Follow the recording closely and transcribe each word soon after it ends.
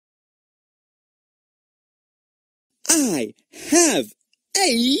I have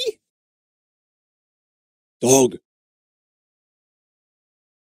a dog,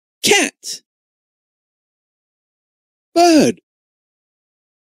 cat, bird,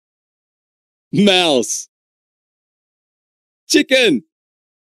 mouse, chicken,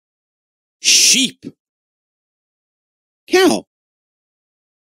 sheep, cow,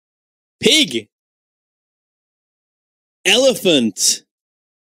 pig, elephant,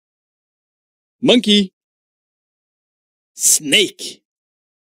 monkey, snake,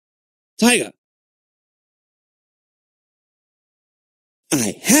 tiger.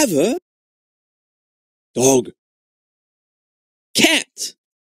 I have a dog, cat,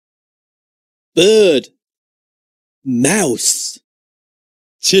 bird, mouse,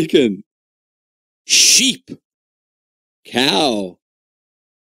 chicken, sheep, cow,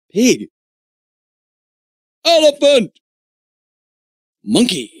 pig, elephant,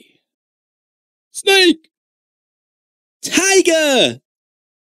 monkey, snake, tiger.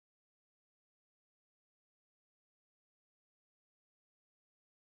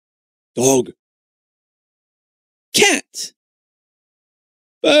 Dog, cat,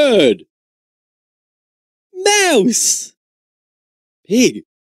 bird, mouse, pig,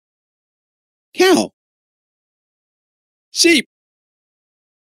 cow, sheep,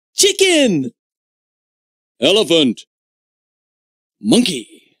 chicken, elephant,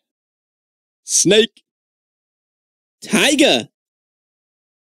 monkey, snake, tiger,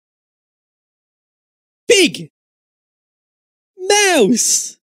 pig,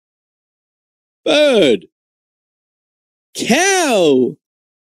 mouse, bird, cow,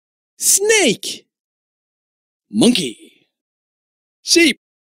 snake, monkey, sheep,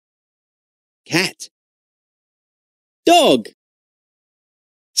 cat, dog,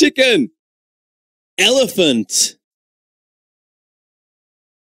 chicken, elephant.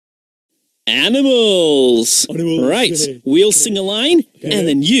 Animals. Right, okay. We'll sing a line, and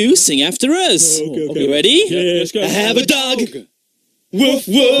then you sing after us. Okay. Ready? Yeah, let's go. I have a dog. Woof,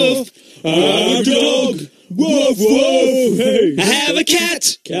 woof. I have a dog. Woof, woof. Hey. I have a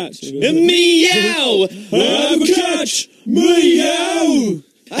cat. Cat. Meow. I have a cat. Meow.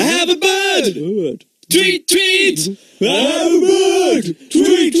 I have a bird. Bird. Tweet, tweet. I have a bird.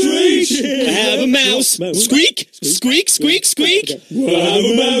 Tweet, tweet. I have a mouse. Squeak, squeak, squeak, squeak. I have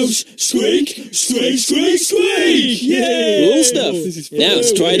a mouse. Squeak, squeak, squeak, squeak. Yeah. Cool stuff. Now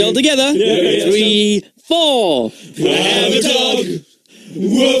let's try it all together. Yeah. 3, 4. I have a dog.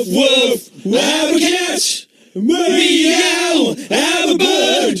 Woof, woof. I have a cat. Meow. I have a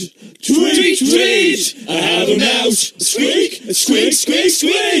bird. Tweet, tweet. I have a mouse. Squeak, squeak, squeak,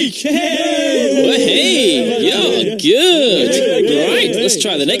 squeak. Hey. Well, hey, you're good. Right, let's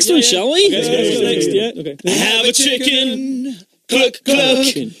try the next one, shall we? Next, yeah. Okay. I have a chicken. Cluck,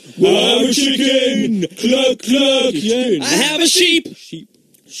 cluck. I have a chicken. Cluck, cluck. Yeah. I have a sheep. Sheep.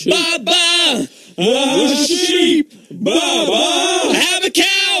 Ba, ba. I have a sheep. Ba, ba. I have a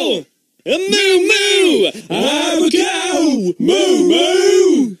cow. A moo, moo. I have a cow. Moo,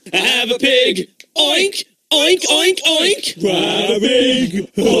 moo. I have a pig. Oink, oink, oink, oink. I have a pig.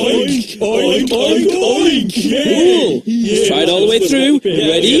 Oink, oink, oink, oink. Yeah. Cool. Let's try it all the way through.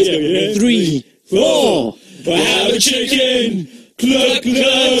 Ready? 3, 4. I have a chicken. Cluck,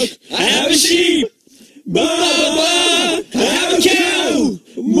 cluck. I have a sheep. Ba, ba. I have a cow.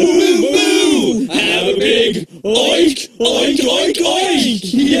 Moo, moo. I have a pig. Oink, oink, oink,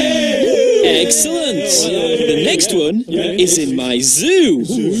 oink. Yeah. Excellent. The next one is in my zoo.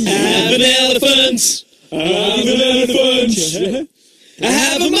 I have an elephant. I have an elephant. I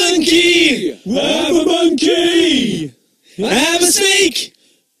have a monkey. I have a monkey. I have a snake.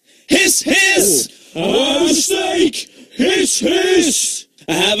 Hiss, hiss. I have a snake. Hiss, hiss.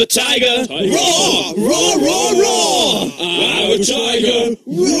 I have a tiger. Roar, roar, roar, roar. I have a tiger.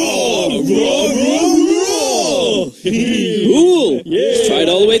 Roar, roar, roar, roar. Cool. Let's try it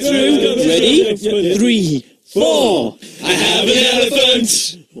all the way through. Ready? 3, 4. I have an elephant.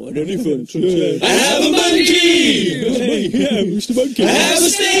 What elephant? I have a monkey. Yeah, Mr. Monkey. I have a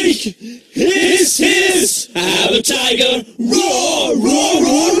snake. Hiss, hiss. I have a tiger. Roar, roar,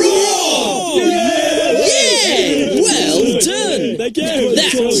 roar, roar. Yeah! Well done. Thank you.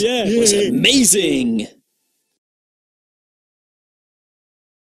 That was amazing.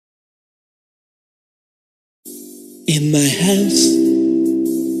 In my house,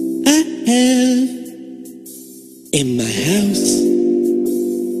 I have. In my house,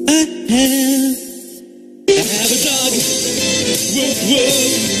 I have a dog. Woof, woof.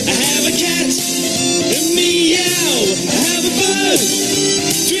 I have a cat. Meow. I have a bird.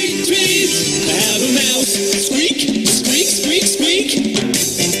 Tweet, tweet. I have a mouse. Squeak, squeak, squeak, squeak.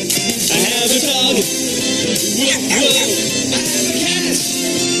 I have a dog. Woof, woof. I have a cat.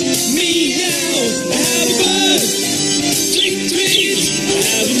 Meow. I have a bird. Tweet, tweet. I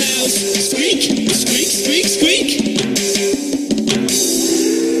have a mouse. Squeak, squeak, squeak, squeak.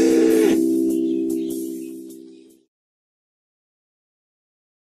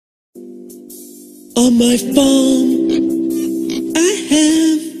 On my farm,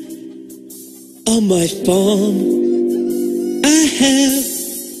 on my farm, I have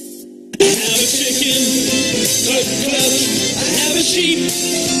a chicken, cluck, cluck, I have a sheep,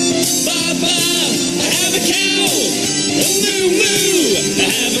 ba, ba, I have a cow, moo, moo, I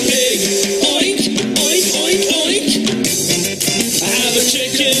have a pig, oink, oink, oink, oink, I have a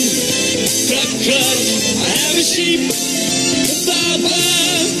chicken, cluck, cluck, I have a sheep, ba, ba,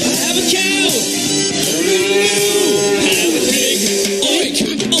 I have a cow, moo, moo, I have a pig, oink,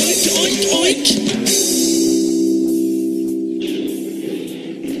 oink, oink, oink.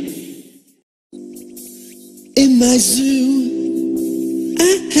 In my zoo,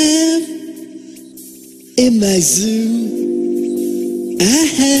 in my zoo, I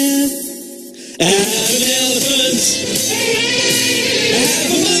have an elephant, I have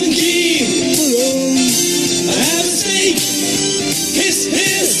a monkey, I have a snake, hiss,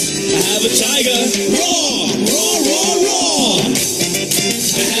 hiss, I have a tiger, roar, roar, roar, roar,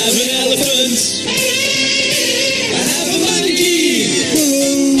 I have an elephant, I have a monkey,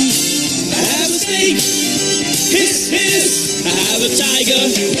 I have a snake, hiss, hiss, I have a tiger,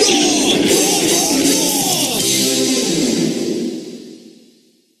 roar, roar, roar, roar.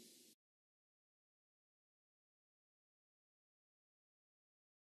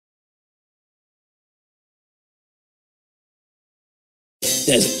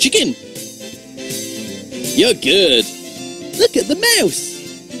 There's a chicken. You're good. Look at the mouse.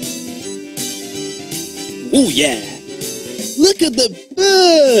 Oh yeah. Look at the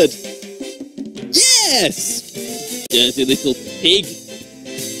bird. Yes. Dirty little pig.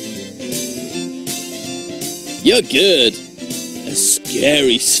 You're good. A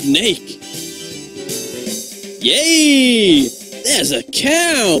scary snake. Yay! There's a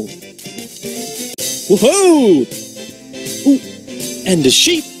cow. Whoa! Ooh, and a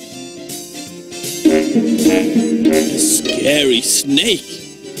sheep. A scary snake.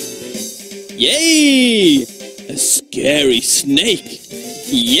 Yay! A scary snake.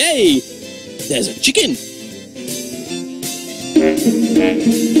 Yay! There's a chicken.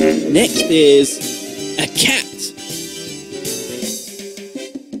 Next is a cat.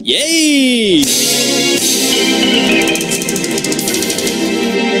 Yay!